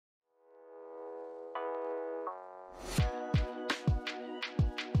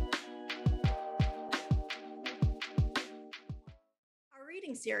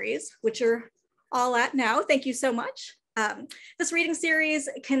series, which you're all at now. Thank you so much. This reading series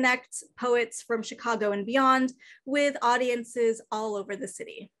connects poets from Chicago and beyond with audiences all over the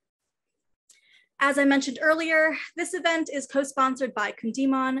city. As I mentioned earlier, this event is co-sponsored by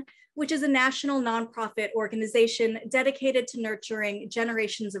Kundiman, which is a national nonprofit organization dedicated to nurturing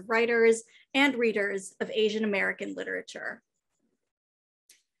generations of writers and readers of Asian American literature.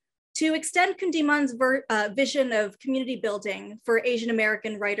 To extend Kundiman's vision of community building for Asian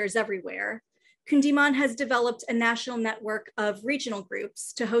American writers everywhere, Kundiman has developed a national network of regional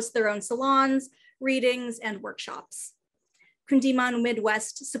groups to host their own salons, readings, and workshops. Kundiman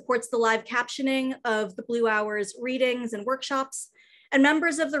Midwest supports the live captioning of the Blue Hours readings and workshops, and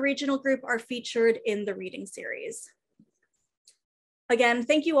members of the regional group are featured in the reading series. Again,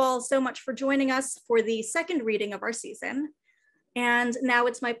 thank you all so much for joining us for the second reading of our season. And now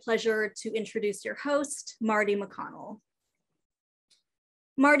it's my pleasure to introduce your host, Marty McConnell.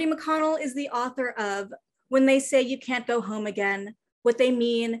 Marty McConnell is the author of When They Say You Can't Go Home Again, What They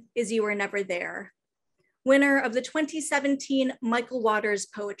Mean Is You Were Never There, winner of the 2017 Michael Waters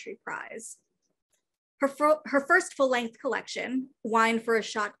Poetry Prize. Her first full-length collection, Wine for a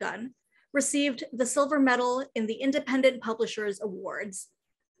Shotgun, received the silver medal in the Independent Publishers Awards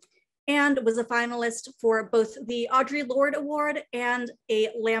and was a finalist for both the Audre Lorde Award and a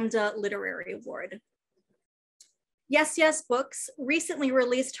Lambda Literary Award. Yes Yes Books recently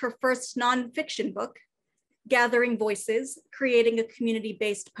released her first nonfiction book, Gathering Voices, Creating a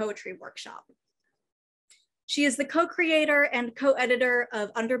Community-Based Poetry Workshop. She is the co-creator and co-editor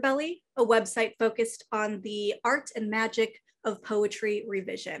of Underbelly, a website focused on the art and magic of poetry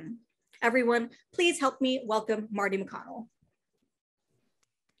revision. Everyone, please help me welcome Marty McConnell.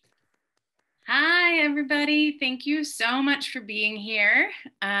 Hi, everybody. Thank you so much for being here.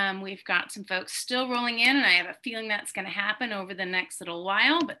 We've got some folks still rolling in, and I have a feeling that's going to happen over the next little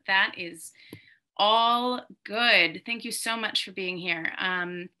while, but that is all good. Thank you so much for being here.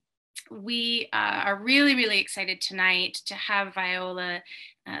 We are really, really excited tonight to have Viola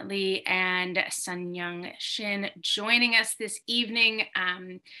Lee and Yung Shin joining us this evening.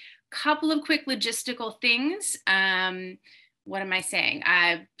 Couple of quick logistical things. What am I saying?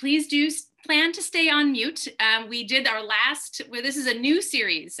 Please do plan to stay on mute. We did our last, well, this is a new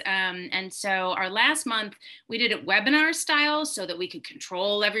series. And so our last month, we did it webinar style so that we could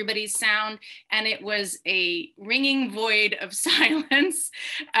control everybody's sound. And it was a ringing void of silence.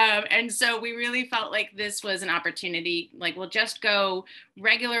 And so we really felt like this was an opportunity, like we'll just go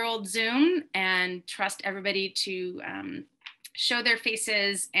regular old Zoom and trust everybody to show their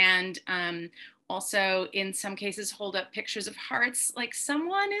faces and also, in some cases, hold up pictures of hearts like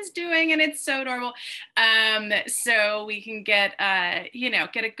someone is doing, and it's so adorable. So we can get,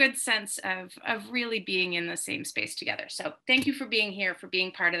 get a good sense of really being in the same space together. So thank you for being here, for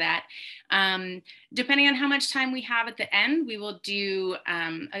being part of that. Depending on how much time we have at the end, we will do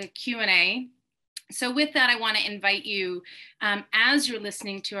a Q&A. So with that, I want to invite you, as you're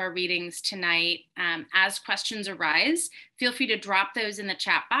listening to our readings tonight, as questions arise, feel free to drop those in the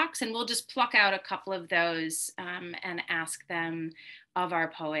chat box, and we'll just pluck out a couple of those and ask them of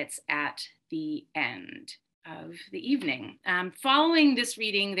our poets at the end of the evening. Following this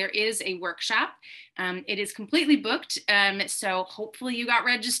reading, there is a workshop. It is completely booked, so hopefully you got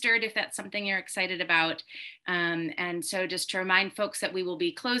registered if that's something you're excited about. And so just to remind folks that we will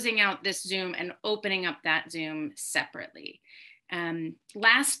be closing out this Zoom and opening up that Zoom separately.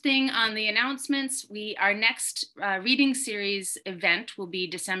 Last thing on the announcements, our next reading series event will be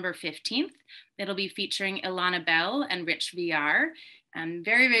December 15th. It'll be featuring Ilana Bell and Rich VR. I'm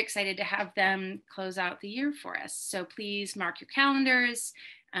very, very excited to have them close out the year for us. So please mark your calendars.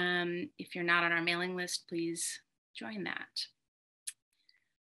 If you're not on our mailing list, please join that.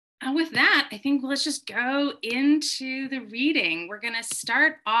 With that, I think let's just go into the reading. We're going to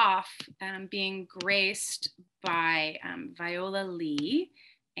start off being graced by Viola Lee.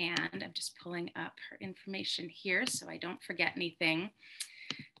 And I'm just pulling up her information here so I don't forget anything.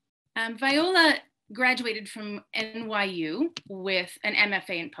 Viola graduated from NYU with an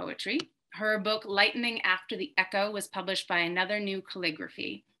MFA in poetry. Her book, Lightning After the Echo, was published by Another New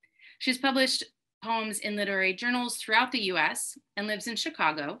Calligraphy. She's published poems in literary journals throughout the US and lives in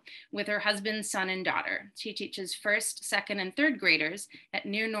Chicago with her husband, son, and daughter. She teaches first, second, and third graders at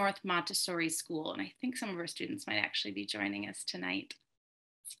Near North Montessori School. And I think some of her students might actually be joining us tonight.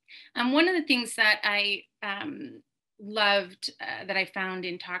 One of the things that I loved that I found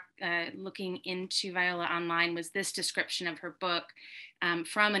in looking into Viola online was this description of her book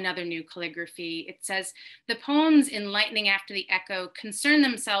from Another New Calligraphy. It says, the poems in Lightning After the Echo concern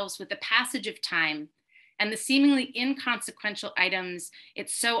themselves with the passage of time and the seemingly inconsequential items it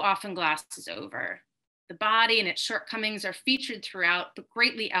so often glosses over. The body and its shortcomings are featured throughout, but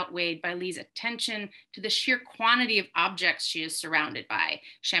greatly outweighed by Lee's attention to the sheer quantity of objects she is surrounded by: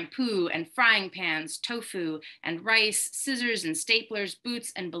 shampoo and frying pans, tofu and rice, scissors and staplers,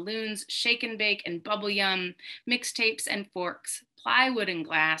 boots and balloons, shake and bake and bubble yum, mixtapes and forks, plywood and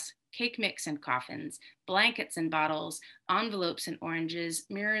glass, cake mix and coffins, blankets and bottles, envelopes and oranges,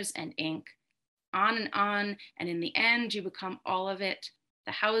 mirrors and ink. On, and in the end, you become all of it: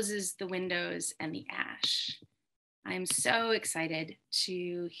 the houses, the windows, and the ash. I'm so excited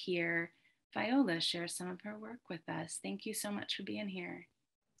to hear Viola share some of her work with us. Thank you so much for being here.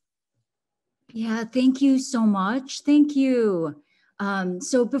 Yeah, thank you so much. Thank you.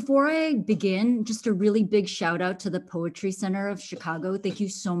 So before I begin, just a really big shout out to the Poetry Center of Chicago. Thank you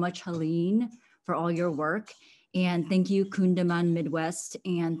so much, Helene, for all your work. And thank you, Kundaman Midwest.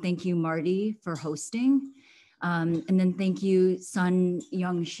 And thank you, Marty, for hosting. And then thank you,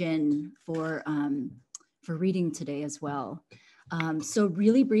 Yung Shin, for reading today as well. So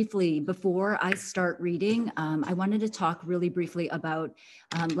really briefly, before I start reading, I wanted to talk really briefly about,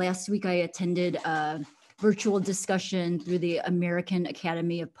 last week I attended a virtual discussion through the American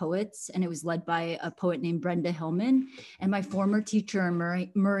Academy of Poets, and it was led by a poet named Brenda Hillman, and my former teacher,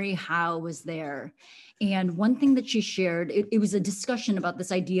 Murray Howe, was there. And one thing that she shared, it was a discussion about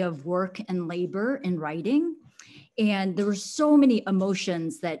this idea of work and labor in writing. And there were so many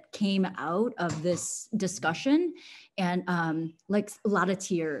emotions that came out of this discussion, and like a lot of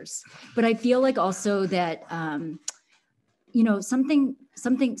tears. But I feel like also that, you know, so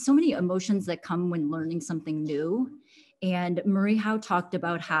many emotions that come when learning something new. And Marie Howe talked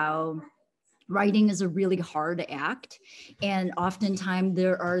about how writing is a really hard act. And oftentimes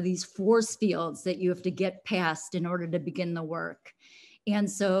there are these force fields that you have to get past in order to begin the work. And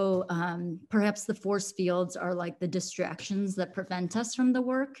so perhaps the force fields are like the distractions that prevent us from the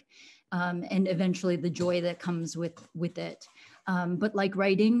work, and eventually the joy that comes with it. But like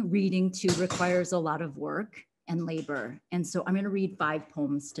writing, reading too requires a lot of work and labor. And so I'm going to read 5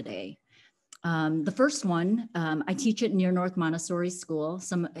 poems today. The first one, I teach at Near North Montessori School,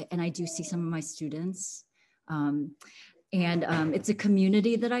 and I do see some of my students. And it's a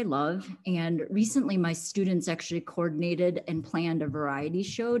community that I love. And recently my students actually coordinated and planned a variety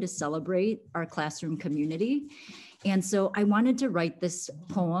show to celebrate our classroom community. And so I wanted to write this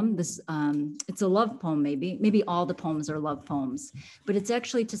poem. It's a love poem, maybe all the poems are love poems, but it's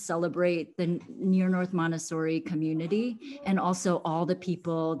actually to celebrate the Near North Montessori community and also all the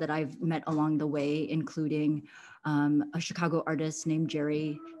people that I've met along the way, including a Chicago artist named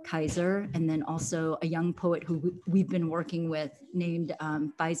Jerry Kaiser, and then also a young poet who we've been working with named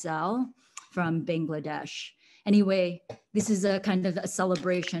Faisal from Bangladesh. Anyway, this is a kind of a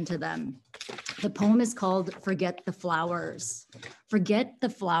celebration to them. The poem is called Forget the Flowers. Forget the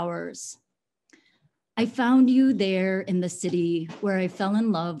flowers. I found you there in the city where I fell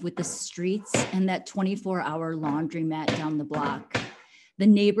in love with the streets and that 24-hour laundromat down the block. The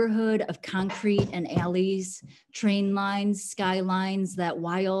neighborhood of concrete and alleys, train lines, skylines, that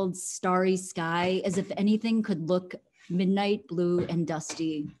wild starry sky, as if anything could look midnight blue and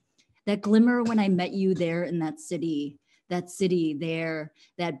dusty. That glimmer when I met you there in that city there,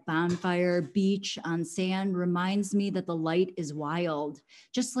 that bonfire beach on sand reminds me that the light is wild,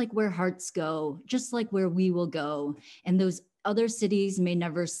 just like where hearts go, just like where we will go. And those other cities may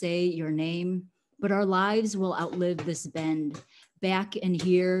never say your name, but our lives will outlive this bend. Back and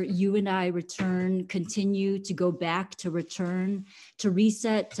here, you and I return, continue to go back, to return, to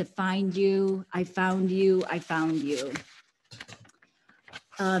reset, to find you. I found you, I found you.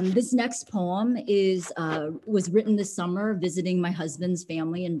 This next poem was written this summer visiting my husband's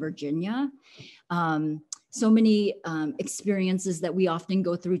family in Virginia. So many experiences that we often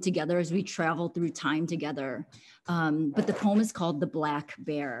go through together as we travel through time together. But the poem is called The Black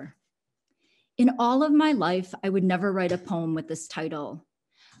Bear. In all of my life, I would never write a poem with this title.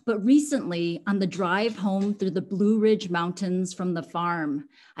 But recently, on the drive home through the Blue Ridge Mountains from the farm,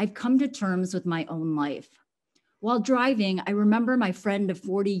 I've come to terms with my own life. While driving, I remember my friend of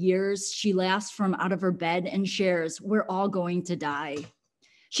 40 years. She laughs from out of her bed and shares, "We're all going to die."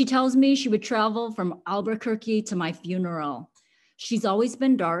 She tells me she would travel from Albuquerque to my funeral. She's always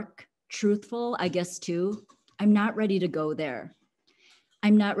been dark, truthful, I guess too. I'm not ready to go there.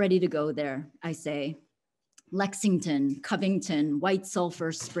 I'm not ready to go there, I say. Lexington, Covington, White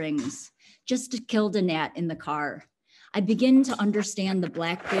Sulphur Springs, just killed a gnat in the car. I begin to understand the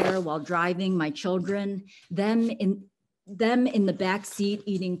black bear while driving my children, them them in the back seat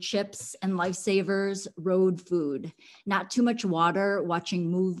eating chips and Lifesavers road food. Not too much water, watching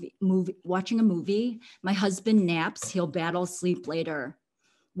a movie. My husband naps, he'll battle sleep later.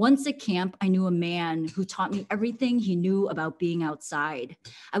 Once at camp, I knew a man who taught me everything he knew about being outside.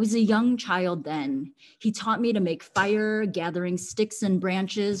 I was a young child then. He taught me to make fire, gathering sticks and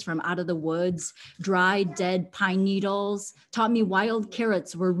branches from out of the woods, dried dead pine needles, taught me wild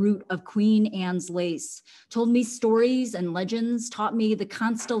carrots were root of Queen Anne's lace, told me stories and legends, taught me the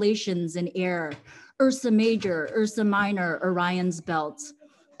constellations in air, Ursa Major, Ursa Minor, Orion's belt.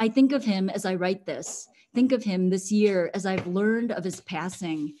 I think of him as I write this. Think of him this year as I've learned of his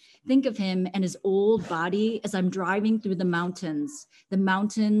passing. Think of him and his old body as I'm driving through the mountains. The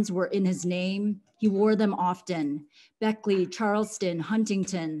mountains were in his name. He wore them often. Beckley, Charleston,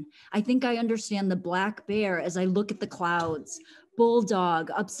 Huntington. I think I understand the black bear as I look at the clouds. Bulldog,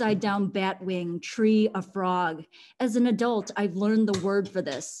 upside down batwing, tree, a frog. As an adult, I've learned the word for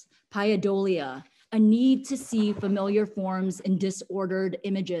this, pareidolia. A need to see familiar forms in disordered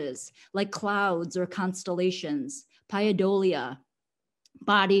images, like clouds or constellations, pareidolia,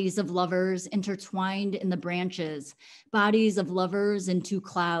 bodies of lovers intertwined in the branches, bodies of lovers in two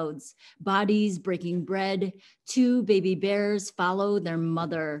clouds, bodies breaking bread, two baby bears follow their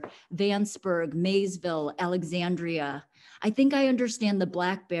mother, Vansburg, Maysville, Alexandria. I think I understand the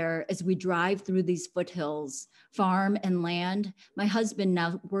black bear as we drive through these foothills, farm and land, my husband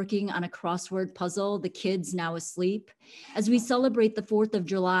now working on a crossword puzzle, the kids now asleep. As we celebrate the 4th of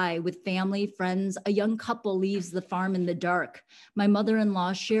July with family, friends, a young couple leaves the farm in the dark. My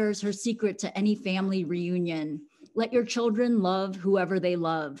mother-in-law shares her secret to any family reunion. Let your children love whoever they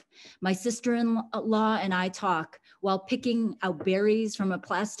love. My sister-in-law and I talk while picking out berries from a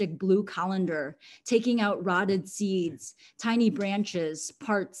plastic blue colander, taking out rotted seeds, tiny branches,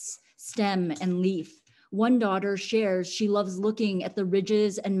 parts, stem, and leaf. One daughter shares she loves looking at the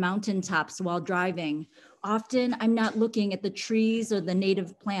ridges and mountaintops while driving. Often I'm not looking at the trees or the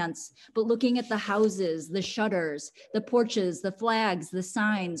native plants, but looking at the houses, the shutters, the porches, the flags, the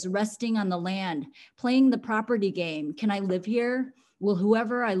signs, resting on the land, playing the property game. Can I live here? Will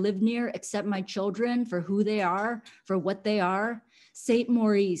whoever I live near accept my children for who they are, for what they are? St.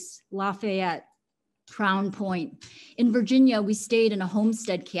 Maurice, Lafayette, Crown Point. In Virginia, we stayed in a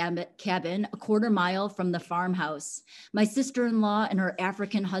homestead cabin a quarter mile from the farmhouse. My sister-in-law and her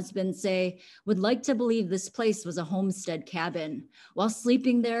African husband say, would like to believe this place was a homestead cabin. While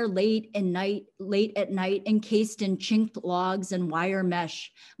sleeping there late at night, encased in chinked logs and wire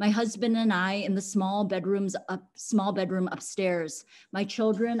mesh, my husband and I in the small bedroom upstairs, my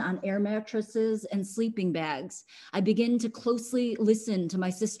children on air mattresses and sleeping bags. I begin to closely listen to my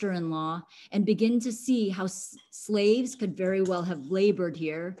sister-in-law and begin to see how slaves could very well have labored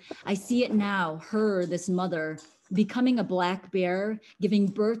here. I see it now, her, this mother, becoming a black bear, giving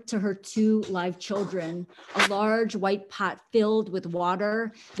birth to her 2 live children, a large white pot filled with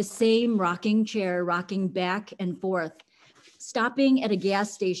water, the same rocking chair rocking back and forth. Stopping at a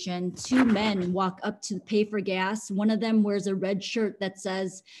gas station, 2 men walk up to pay for gas. One of them wears a red shirt that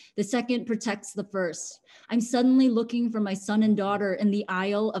says, "The second protects the first." I'm suddenly looking for my son and daughter in the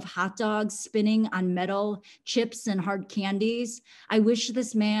aisle of hot dogs spinning on metal, chips, and hard candies. I wish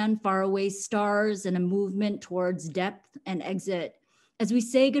this man far away stars and a movement towards depth and exit. As we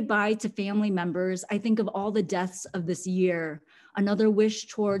say goodbye to family members, I think of all the deaths of this year. Another wish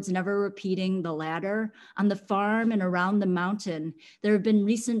towards never repeating the latter. On the farm and around the mountain, there have been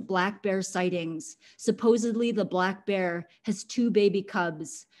recent black bear sightings. Supposedly the black bear has 2 baby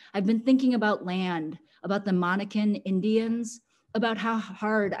cubs. I've been thinking about land, about the Monacan Indians, about how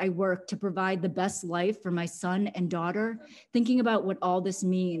hard I work to provide the best life for my son and daughter, thinking about what all this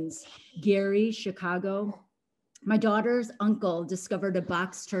means. Gary, Chicago. My daughter's uncle discovered a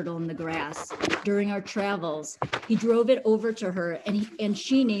box turtle in the grass during our travels. He drove it over to her and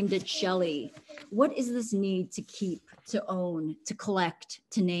she named it Shelly. What is this need to keep, to own, to collect,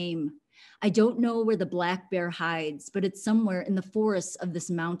 to name? I don't know where the black bear hides, but it's somewhere in the forests of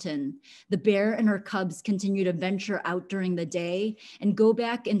this mountain. The bear and her cubs continue to venture out during the day and go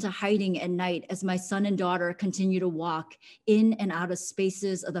back into hiding at night as my son and daughter continue to walk in and out of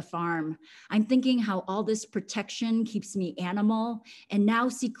spaces of the farm. I'm thinking how all this protection keeps me animal and now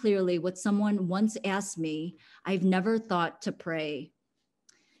see clearly what someone once asked me, I've never thought to pray.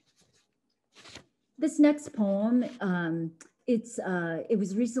 This next poem, it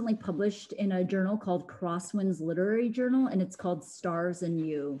was recently published in a journal called Crosswinds Literary Journal, and it's called Stars and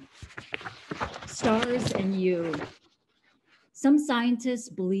You. Stars and You. Some scientists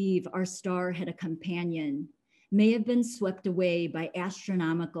believe our star had a companion, may have been swept away by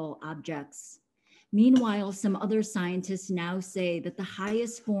astronomical objects. Meanwhile, some other scientists now say that the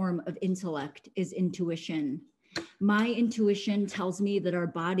highest form of intellect is intuition. My intuition tells me that our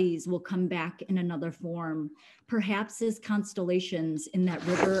bodies will come back in another form, perhaps as constellations in that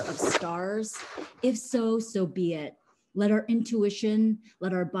river of stars. If so, so be it. Let our intuition,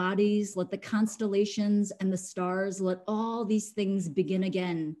 let our bodies, let the constellations and the stars, let all these things begin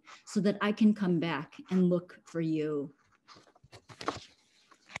again so that I can come back and look for you.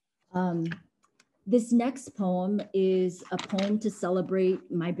 This next poem is a poem to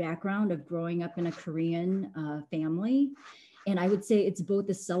celebrate my background of growing up in a Korean family. And I would say it's both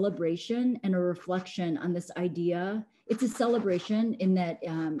a celebration and a reflection on this idea. It's a celebration in that,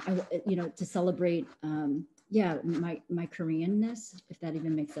 to celebrate, my Koreanness, if that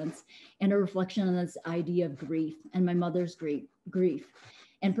even makes sense, and a reflection on this idea of grief and my mother's grief,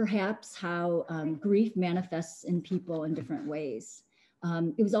 and perhaps how grief manifests in people in different ways.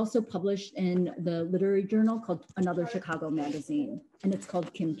 It was also published in the literary journal called Another Chicago Magazine, and it's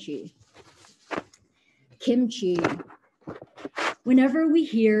called Kimchi. Kimchi. Whenever we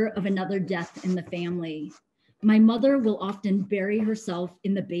hear of another death in the family, my mother will often bury herself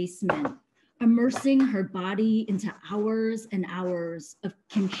in the basement, immersing her body into hours and hours of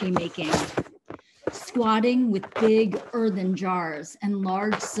kimchi making, squatting with big earthen jars and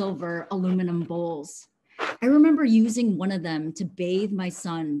large silver aluminum bowls. I remember using one of them to bathe my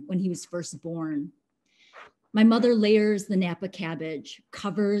son when he was first born. My mother layers the Napa cabbage,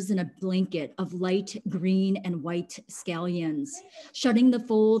 covers in a blanket of light green and white scallions, shutting the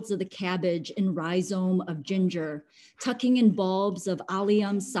folds of the cabbage in rhizome of ginger, tucking in bulbs of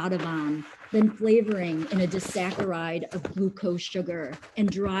allium sadavam, then flavoring in a disaccharide of glucose sugar and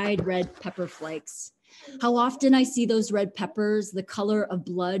dried red pepper flakes. How often I see those red peppers, the color of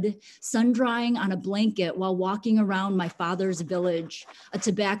blood, sun-drying on a blanket while walking around my father's village, a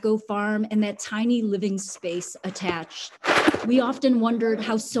tobacco farm, and that tiny living space attached. We often wondered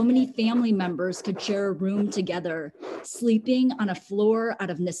how so many family members could share a room together, sleeping on a floor out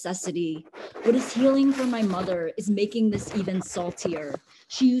of necessity. What is healing for my mother is making this even saltier.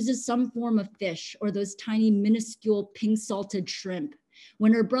 She uses some form of fish or those tiny minuscule pink salted shrimp.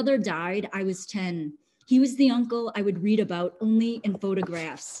 When her brother died, I was 10. He was the uncle I would read about only in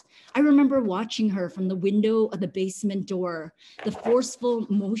photographs. I remember watching her from the window of the basement door, the forceful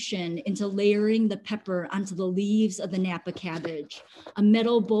motion into layering the pepper onto the leaves of the Napa cabbage, a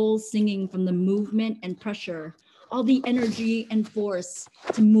metal bowl singing from the movement and pressure, all the energy and force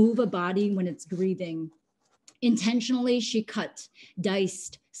to move a body when it's grieving. Intentionally, she cut,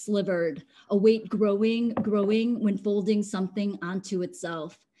 diced, slivered, a weight growing when folding something onto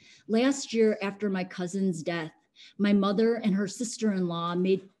itself. Last year, after my cousin's death, my mother and her sister-in-law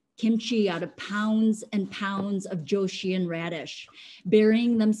made kimchi out of pounds and pounds of joshi and radish,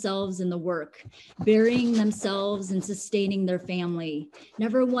 burying themselves in the work, burying themselves in sustaining their family.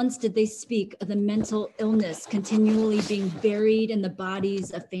 Never once did they speak of the mental illness continually being buried in the bodies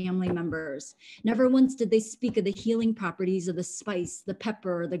of family members. Never once did they speak of the healing properties of the spice, the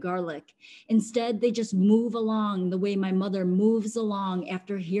pepper, or the garlic. Instead, they just move along the way my mother moves along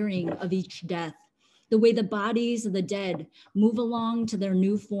after hearing of each death. The way the bodies of the dead move along to their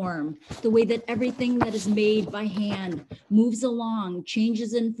new form, the way that everything that is made by hand moves along,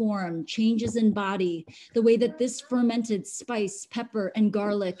 changes in form, changes in body, the way that this fermented spice, pepper, and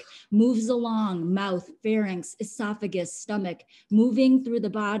garlic moves along mouth, pharynx, esophagus, stomach, moving through the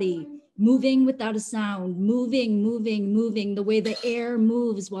body, moving without a sound, moving, the way the air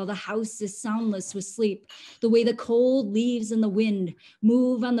moves while the house is soundless with sleep, the way the cold leaves in the wind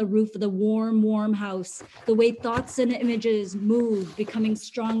move on the roof of the warm house, the way thoughts and images move, becoming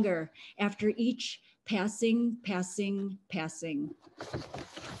stronger after each passing.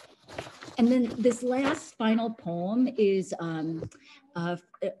 And then this last final poem is,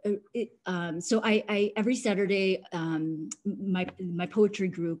 so I every Saturday, my poetry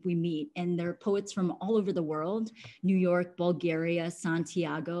group, we meet, and there are poets from all over the world: New York, Bulgaria,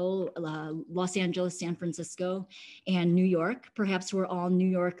 Santiago, Los Angeles, San Francisco, and New York. Perhaps we're all New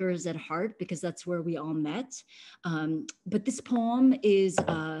Yorkers at heart because that's where we all met. But this poem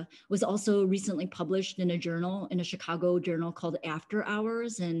was also recently published in a Chicago journal called After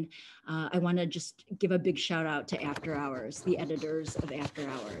Hours, and I want to just give a big shout out to After Hours, the editors of After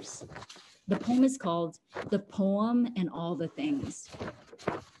Hours. The poem is called "The Poem and All the Things."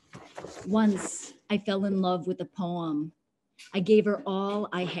 Once I fell in love with a poem. I gave her all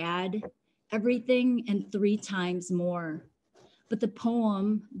I had, everything and 3 times more. But the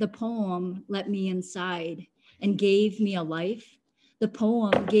poem let me inside and gave me a life. The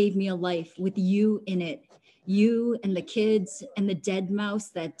poem gave me a life with you in it. You and the kids and the dead mouse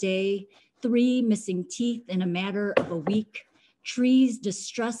that day, 3 missing teeth in a matter of a week, trees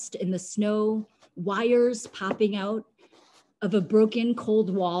distressed in the snow, wires popping out of a broken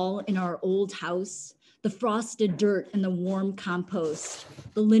cold wall in our old house, the frosted dirt and the warm compost,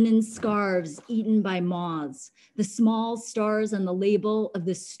 the linen scarves eaten by moths, the small stars on the label of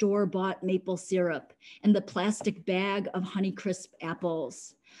the store-bought maple syrup, and the plastic bag of Honeycrisp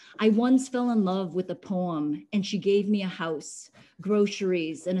apples. I once fell in love with a poem, and she gave me a house,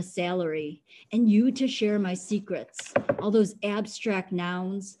 groceries, and a salary, and you to share my secrets, all those abstract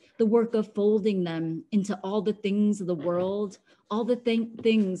nouns, the work of folding them into all the things of the world, all the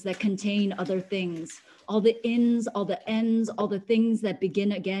things that contain other things, all the ins, all the ends, all the things that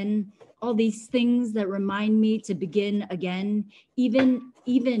begin again, all these things that remind me to begin again, even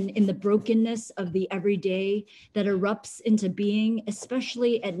in the brokenness of the everyday that erupts into being,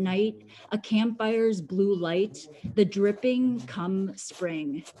 especially at night, a campfire's blue light, the dripping come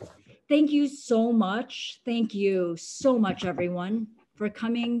spring. Thank you so much. Thank you so much, everyone, for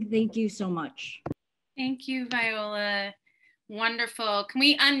coming. Thank you so much. Thank you, Viola. Wonderful. Can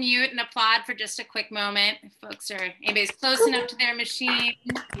we unmute and applaud for just a quick moment? If folks are, anybody's close enough to their machine.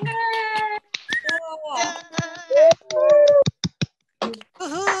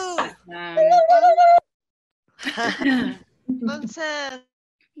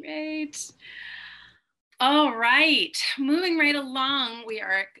 Great. All right, moving right along, we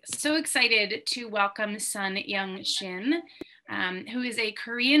are so excited to welcome son Yung Shin, who is a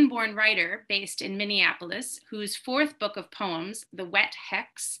Korean-born writer based in Minneapolis, whose 4th book of poems, The Wet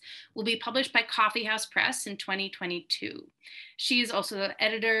Hex, will be published by Coffee House Press in 2022. She is also the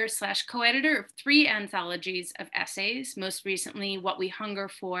editor/co-editor of 3 anthologies of essays, most recently What We Hunger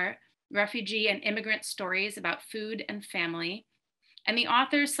For, Refugee and Immigrant Stories About Food and Family, and the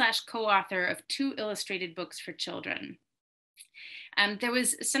author/co-author of 2 illustrated books for children. There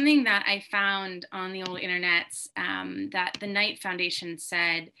was something that I found on the old internets that the Knight Foundation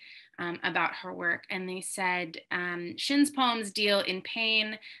said about her work, and they said, Shin's poems deal in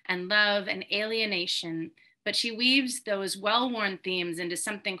pain and love and alienation, but she weaves those well-worn themes into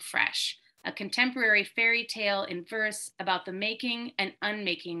something fresh, a contemporary fairy tale in verse about the making and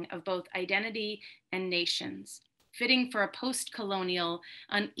unmaking of both identity and nations, fitting for a post-colonial,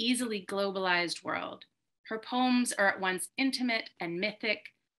 uneasily globalized world. Her poems are at once intimate and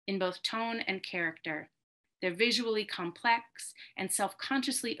mythic in both tone and character. They're visually complex and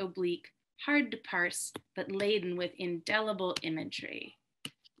self-consciously oblique, hard to parse, but laden with indelible imagery.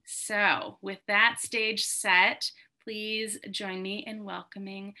 So with that stage set, please join me in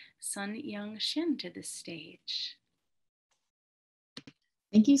welcoming son Yung Shin to the stage.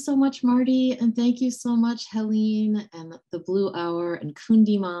 Thank you so much, Marty, and thank you so much, Helene, and the Blue Hour, and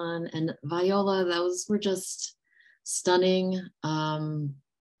Kundiman, and Viola. Those were just stunning,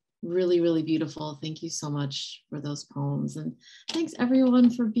 really, really beautiful. Thank you so much for those poems, and thanks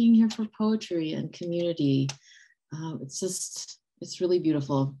everyone for being here for poetry and community. It's really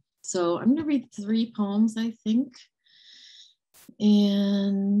beautiful. So I'm gonna read 3 poems, I think,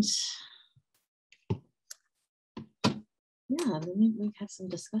 and yeah, then we have some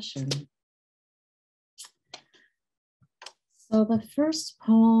discussion. So the first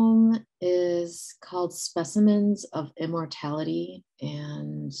poem is called Specimens of Immortality.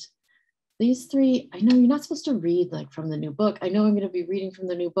 And these 3, I know you're not supposed to read like from the new book. I know I'm going to be reading from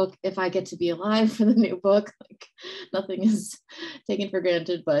the new book if I get to be alive for the new book. Like nothing is taken for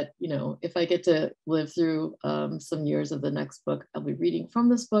granted, but you know, if I get to live through some years of the next book, I'll be reading from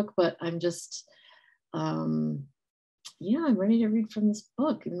this book. But I'm just, yeah, I'm ready to read from this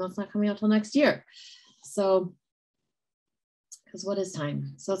book, even though it's not coming out till next year. So, because what is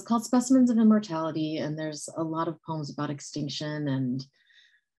time? So it's called Specimens of Immortality, and there's a lot of poems about extinction and,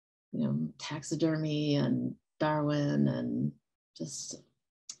 you know, taxidermy and Darwin and just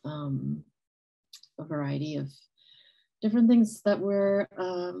a variety of different things that we're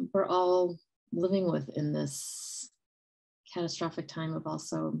all living with in this catastrophic time of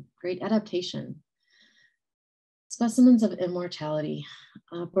also great adaptation. Specimens of Immortality,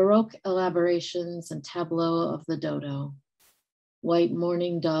 Baroque elaborations and tableau of the dodo, white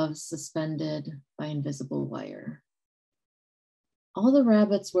mourning doves suspended by invisible wire. All the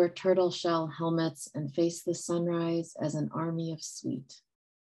rabbits wear turtle shell helmets and face the sunrise as an army of sweet.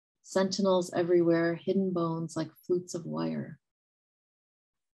 Sentinels everywhere, hidden bones like flutes of wire.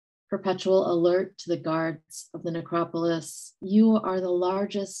 Perpetual alert to the guards of the necropolis. You are the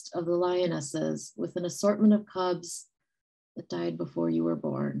largest of the lionesses with an assortment of cubs that died before you were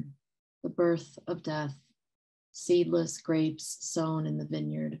born. The birth of death, seedless grapes sown in the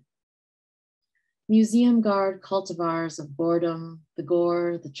vineyard. Museum guard cultivars of boredom, the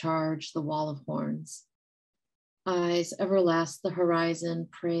gore, the charge, the wall of horns. Eyes everlast the horizon,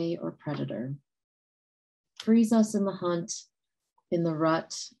 prey or predator. Freeze us in the hunt, in the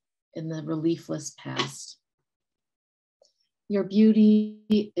rut, in the reliefless past. Your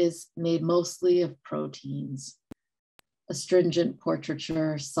beauty is made mostly of proteins, astringent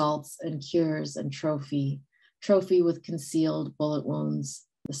portraiture, salts and cures and trophy with concealed bullet wounds,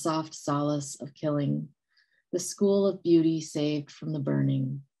 the soft solace of killing, the school of beauty saved from the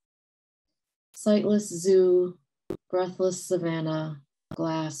burning. Sightless zoo, breathless savanna,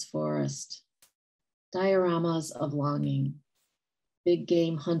 glass forest, dioramas of longing, big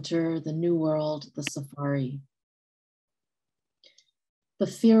game hunter, the new world, the safari. The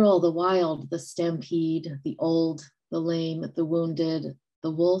feral, the wild, the stampede, the old, the lame, the wounded,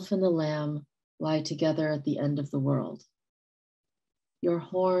 the wolf and the lamb lie together at the end of the world. Your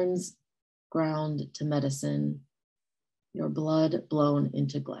horns ground to medicine, your blood blown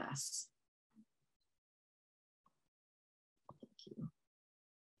into glass. Thank you.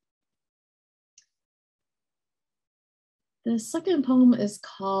 The second poem is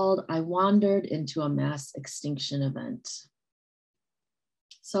called I Wandered into a Mass Extinction Event.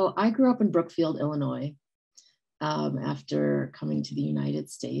 So I grew up in Brookfield, Illinois, after coming to the United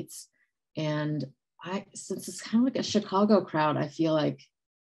States. And since it's kind of like a Chicago crowd, I feel like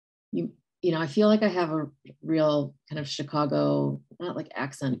I feel like I have a real kind of Chicago, not like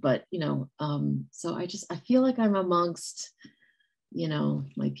accent, but so I feel like I'm amongst,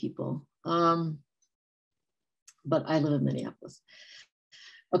 my people. But I live in Minneapolis.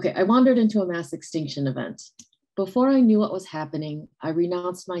 Okay, I wandered into a mass extinction event. Before I knew what was happening, I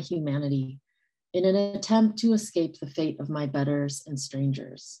renounced my humanity in an attempt to escape the fate of my betters and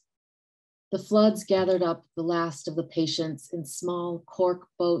strangers. The floods gathered up the last of the patients in small cork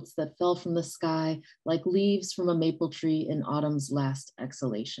boats that fell from the sky like leaves from a maple tree in autumn's last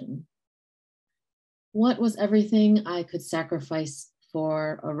exhalation. What was everything I could sacrifice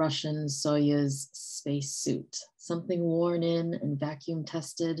for a Russian Soyuz spacesuit? Something worn in and vacuum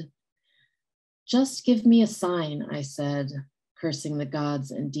tested? Just give me a sign, I said, cursing the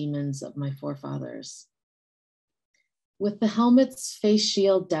gods and demons of my forefathers. With the helmet's face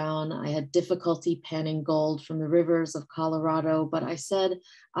shield down, I had difficulty panning gold from the rivers of Colorado, but I said,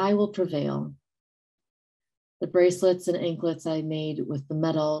 I will prevail. The bracelets and anklets I made with the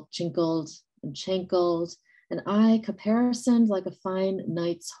metal chinkled and chankled, and I, caparisoned like a fine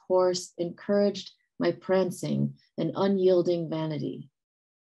knight's horse, encouraged my prancing and unyielding vanity.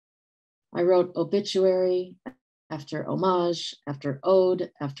 I wrote obituary after homage, after ode,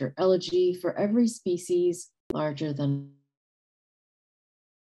 after elegy for every species larger than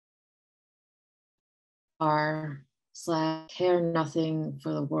care nothing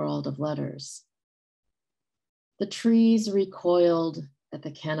for the world of letters. The trees recoiled at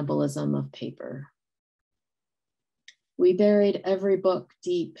the cannibalism of paper. We buried every book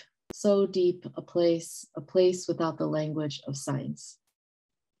deep, so deep a place without the language of science.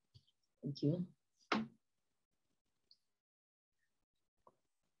 Thank you.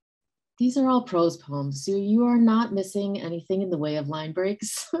 These are all prose poems, so you are not missing anything in the way of line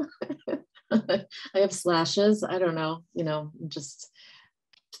breaks. I have slashes, I don't know, just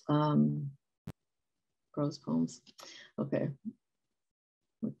prose poems. Okay.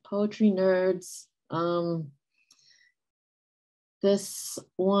 Poetry nerds. This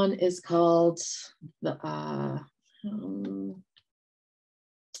one is called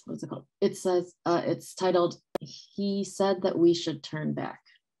what's it called? It says, it's titled, He Said That We Should Turn Back.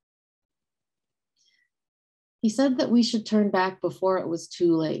 He said that we should turn back before it was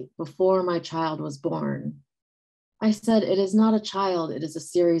too late, before my child was born. I said, it is not a child, it is a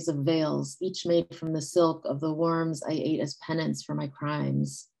series of veils, each made from the silk of the worms I ate as penance for my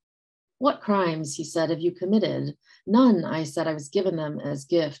crimes. What crimes, he said, have you committed? None, I said, I was given them as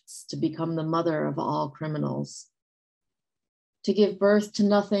gifts to become the mother of all criminals. To give birth to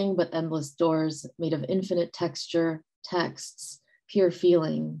nothing but endless doors made of infinite texture, texts, pure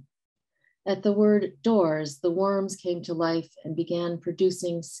feeling. At the word doors, the worms came to life and began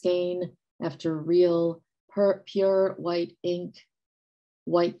producing skein after real, pure white ink,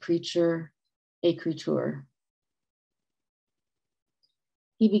 white creature, a creature.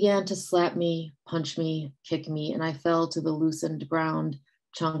 He began to slap me, punch me, kick me, and I fell to the loosened ground,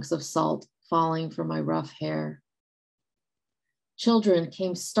 chunks of salt falling from my rough hair. Children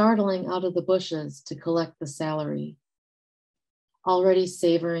came startling out of the bushes to collect the salary. Already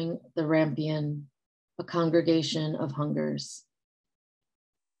savoring the rampion, a congregation of hungers.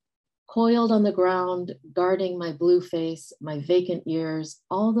 Coiled on the ground, guarding my blue face, my vacant ears,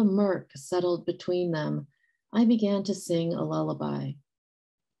 all the murk settled between them, I began to sing a lullaby.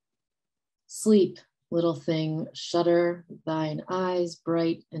 Sleep, little thing, shudder, thine eyes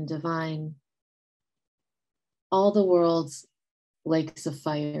bright and divine. All the world's lakes of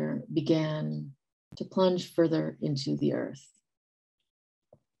fire began to plunge further into the earth.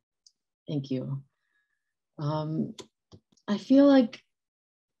 Thank you. I feel like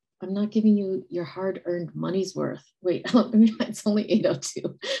I'm not giving you your hard-earned money's worth. Wait, it's only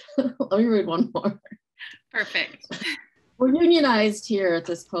 8:02. Let me read one more. Perfect. We're unionized here at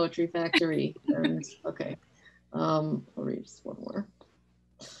this poetry factory. And okay, I'll read just one more.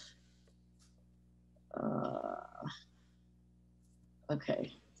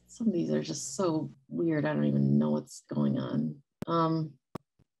 Okay, some of these are just so weird. I don't even know what's going on.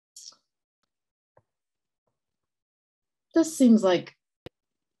 This seems like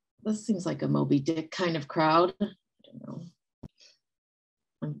a Moby Dick kind of crowd. I don't know.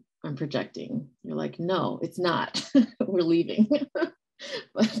 I'm projecting. You're like, no, it's not. We're leaving.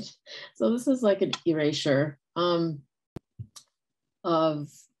 But so this is like an erasure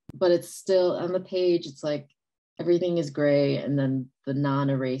but it's still on the page. It's like everything is gray, and then the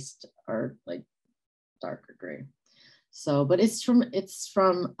non-erased are like darker gray. So, but it's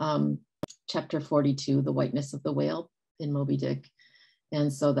from chapter 42, The Whiteness of the Whale in Moby Dick.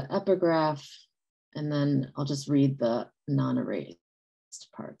 And so the epigraph, and then I'll just read the non-erased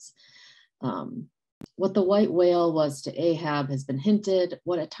parts. What the white whale was to Ahab has been hinted.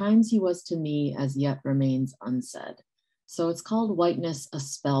 What at times he was to me as yet remains unsaid. So it's called Whiteness, a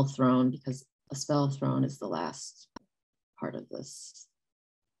Spell Thrown, because a spell thrown is the last part of this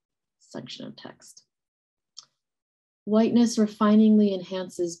section of text. Whiteness refiningly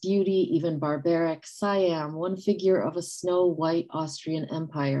enhances beauty, even barbaric. Siam, one figure of a snow-white Austrian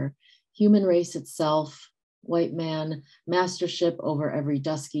empire. Human race itself, white man, mastership over every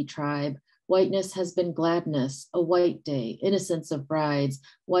dusky tribe. Whiteness has been gladness, a white day, innocence of brides,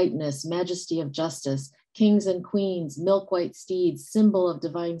 whiteness, majesty of justice, kings and queens, milk-white steeds, symbol of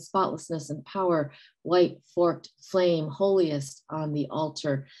divine spotlessness and power, white forked flame, holiest on the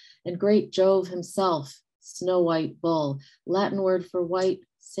altar, and great Jove himself, snow-white bull, Latin word for white,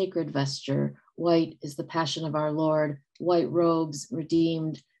 sacred vesture. White is the passion of our Lord, white robes,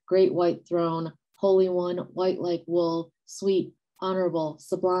 redeemed, great white throne, holy one, white like wool, sweet, honorable,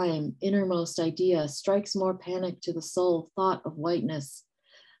 sublime, innermost idea, strikes more panic to the soul, thought of whiteness,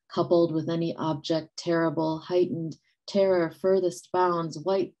 coupled with any object terrible, heightened, terror, furthest bounds,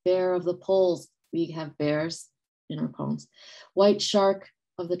 white bear of the poles, we have bears in our poems, white shark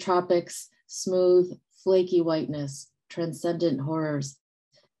of the tropics, smooth, flaky whiteness, transcendent horrors,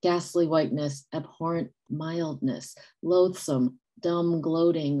 ghastly whiteness, abhorrent mildness, loathsome, dumb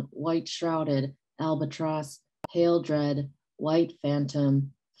gloating, white shrouded, albatross, pale dread, white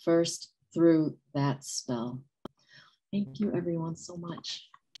phantom, first through that spell. Thank you everyone so much.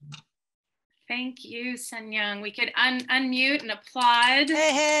 Thank you, Sun Yung. We could unmute and applaud.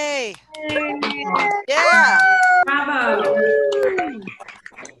 Hey, hey. Hey. Yeah. Bravo.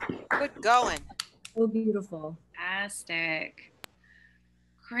 Good going. So beautiful. Fantastic.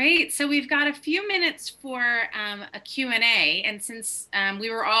 Great. So we've got a few minutes for a Q&A. And since we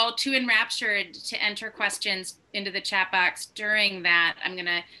were all too enraptured to enter questions into the chat box during that,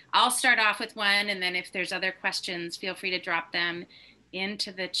 I'll start off with one. And then if there's other questions, feel free to drop them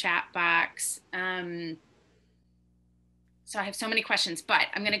into the chat box. So I have so many questions, but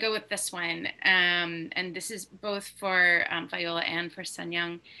I'm going to go with this one. And this is both for Viola and for Sun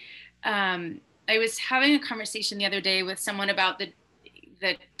Yung. I was having a conversation the other day with someone about the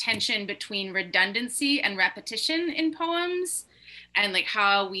tension between redundancy and repetition in poems, and like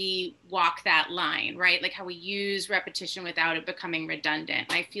how we walk that line, right? Like how we use repetition without it becoming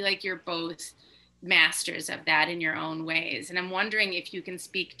redundant. I feel like you're both masters of that in your own ways. And I'm wondering if you can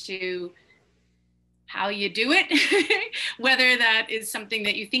speak to how you do it, whether that is something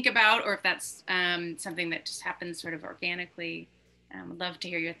that you think about or if that's something that just happens sort of organically. I would love to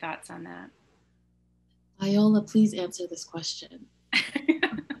hear your thoughts on that. Viola, please answer this question.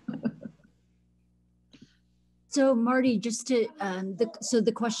 So Marty, just to so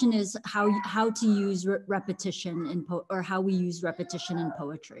the question is how to use repetition in or how we use repetition in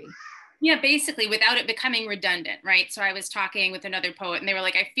poetry. Yeah, basically without it becoming redundant, right? So I was talking with another poet and they were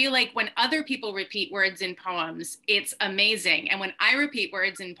like, I feel like when other people repeat words in poems, it's amazing. And when I repeat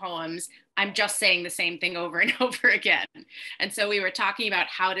words in poems, I'm just saying the same thing over and over again. And so we were talking about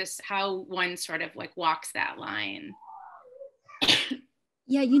how one sort of like walks that line.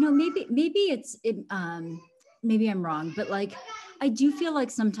 Yeah, you know, maybe maybe I'm wrong, but like I do feel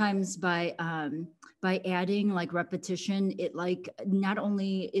like sometimes by adding like repetition, it like not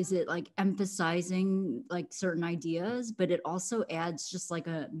only is it like emphasizing like certain ideas, but it also adds just like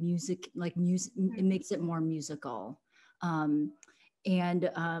a music, it makes it more musical. And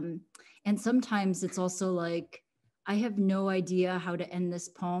sometimes it's also like, I have no idea how to end this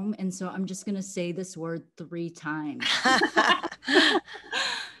poem. And so I'm just going to say this word 3 times.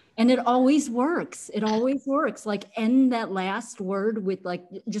 And it always works. It always works. Like end that last word with like,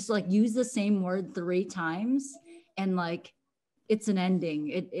 just like use the same word 3 times. And like, it's an ending.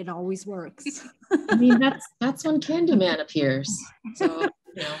 It always works. I mean, that's when Candyman appears. So,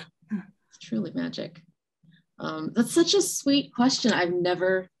 you know, it's truly magic. That's such a sweet question. I've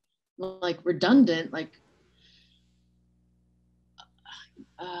never, like, redundant, like,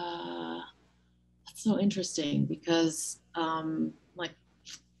 that's so interesting because, like,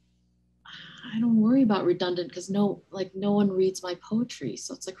 I don't worry about redundant because no one reads my poetry.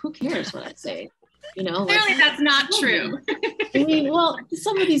 So it's like, who cares what I say? You know, clearly like, that's not true. I mean, well,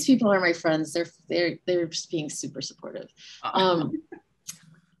 some of these people are my friends. They're just being super supportive. I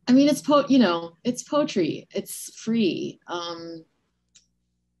mean, it's it's poetry. It's free.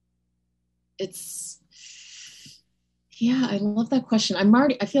 Yeah, I love that question.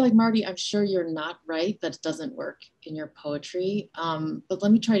 I feel like Marty, I'm sure you're not right. That doesn't work in your poetry. But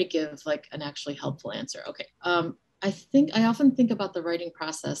let me try to give like an actually helpful answer. Okay. I often think about the writing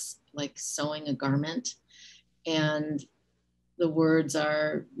process like sewing a garment, and the words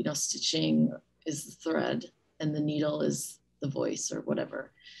are, stitching is the thread and the needle is the voice or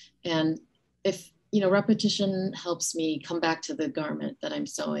whatever. And if, repetition helps me come back to the garment that I'm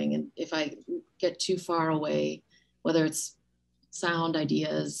sewing. And if I get too far away, whether it's sound,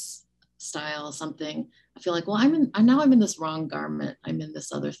 ideas, style, something, I feel like, well, now I'm in this wrong garment. I'm in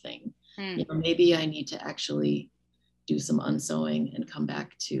this other thing. Maybe I need to actually do some unsewing and come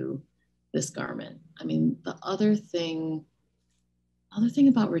back to this garment. I mean, the other thing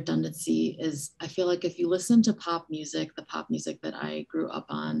about redundancy is I feel like if you listen to pop music, the pop music that I grew up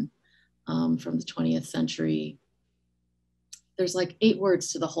on from the 20th century, there's like 8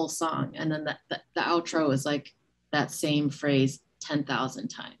 words to the whole song. And then the outro is like that same phrase 10,000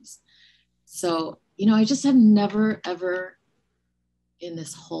 times. So, I just have never, ever in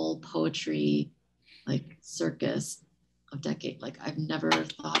this whole poetry, like circus of decade, like I've never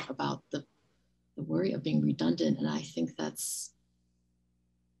thought about the worry of being redundant. And I think that's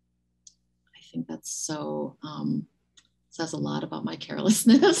so says a lot about my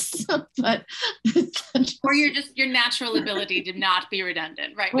carelessness. But or your natural ability to not be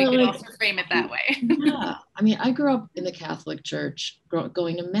redundant, right? We could also frame it that way. Yeah, I mean, I grew up in the Catholic Church,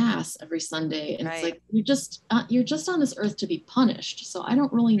 going to mass every Sunday, and It's like you're just on this earth to be punished. So I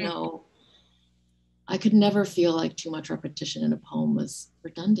don't really know. I could never feel like too much repetition in a poem was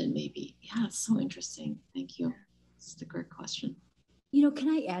redundant. Maybe, yeah, it's so interesting. Thank you. It's a great question. Can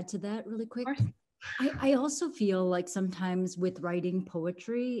I add to that really quick? I also feel like sometimes with writing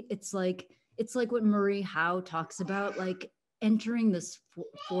poetry, it's like what Marie Howe talks about, like entering this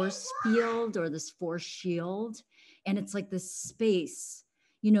force field or this force shield. And it's like this space,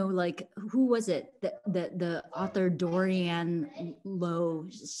 like who was it that the author Dorian Lowe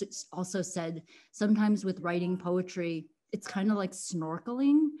also said, sometimes with writing poetry, it's kind of like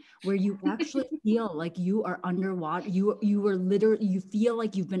snorkeling, where you actually feel like you are underwater. You were literally, you feel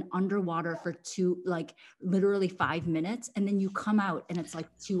like you've been underwater for literally 5 minutes, and then you come out and it's like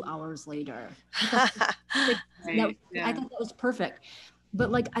 2 hours later. I thought that was perfect.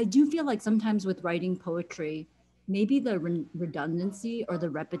 But like, I do feel like sometimes with writing poetry, maybe the redundancy or the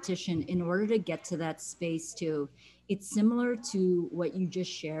repetition, in order to get to that space too, it's similar to what you just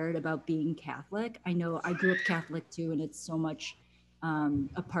shared about being Catholic. I know I grew up Catholic too, and it's so much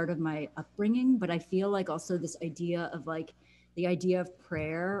a part of my upbringing, but I feel like also this idea of like the idea of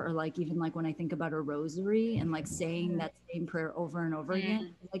prayer, or like even like when I think about a rosary and like saying that same prayer over and over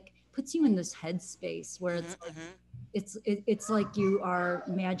again, like puts you in this headspace where it's like, it's like you are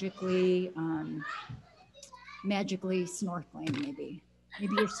magically snorkeling. Maybe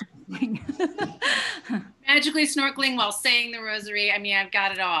you're snorkeling. Magically snorkeling while saying the rosary. I mean, I've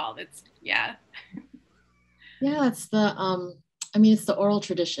got it all. It's it's the oral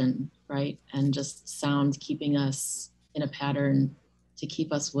tradition, right? And just sound keeping us in a pattern to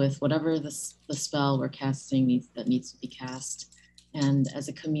keep us with whatever the spell we're casting needs to be cast. And as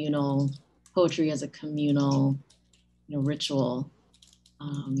a communal poetry, as a communal ritual,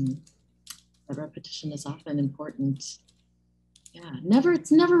 the repetition is often important. Yeah,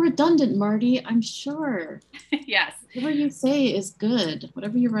 it's never redundant, Marty, I'm sure. Yes. Whatever you say is good.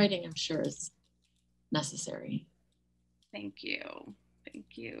 Whatever you're writing, I'm sure is necessary. Thank you. Thank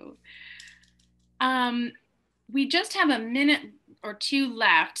you. We just have a minute or two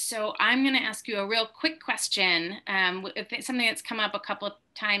left, so I'm going to ask you a real quick question. If it's something that's come up a couple of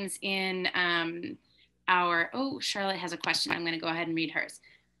times in Charlotte has a question. I'm going to go ahead and read hers.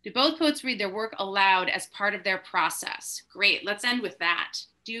 Do both poets read their work aloud as part of their process? Great, let's end with that.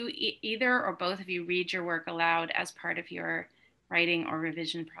 Do either or both of you read your work aloud as part of your writing or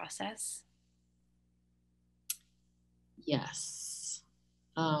revision process? Yes.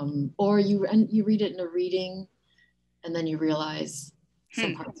 Or you read it in a reading and then you realize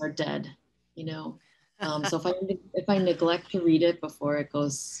some parts are dead, you know? So if I neglect to read it before it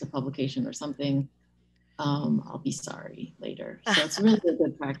goes to publication or something, I'll be sorry later. So it's really a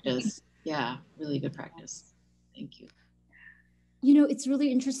good practice. Yeah, really good practice. Thank you. You know, it's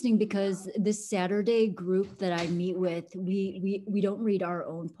really interesting because this Saturday group that I meet with, we don't read our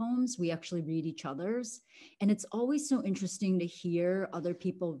own poems. We actually read each other's. And it's always so interesting to hear other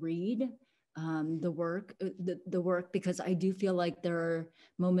people read the work, because I do feel like there are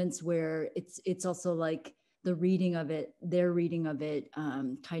moments where it's also like the reading of it, their reading of it,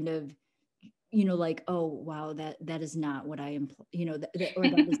 kind of, you know, like, oh, wow, that is not what I am, you know, or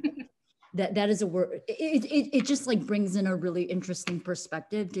that is that is a word. It just like brings in a really interesting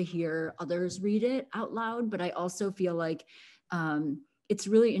perspective to hear others read it out loud. But I also feel like it's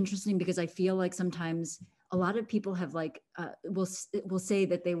really interesting because I feel like sometimes a lot of people have like will say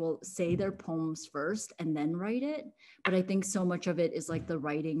that they will say their poems first and then write it. But I think so much of it is like the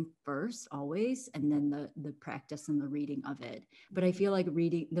writing first always, and then the practice and the reading of it. But I feel like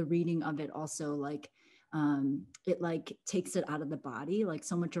the reading of it also like it like takes it out of the body. Like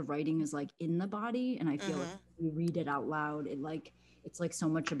so much of writing is like in the body, and I feel like when you read it out loud, it's like so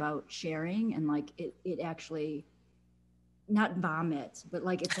much about sharing, and like it actually not vomit, but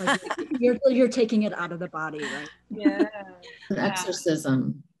like it's like you're taking it out of the body, right? Yeah. An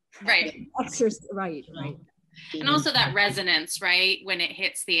exorcism. Right. Right. And also that resonance, right? When it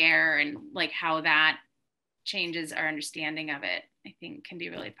hits the air and like how that changes our understanding of it, I think can be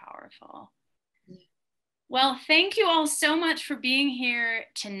really powerful. Well, thank you all so much for being here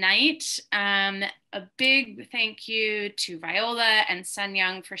tonight. A big thank you to Viola and Sun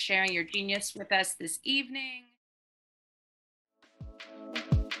Yung for sharing your genius with us this evening.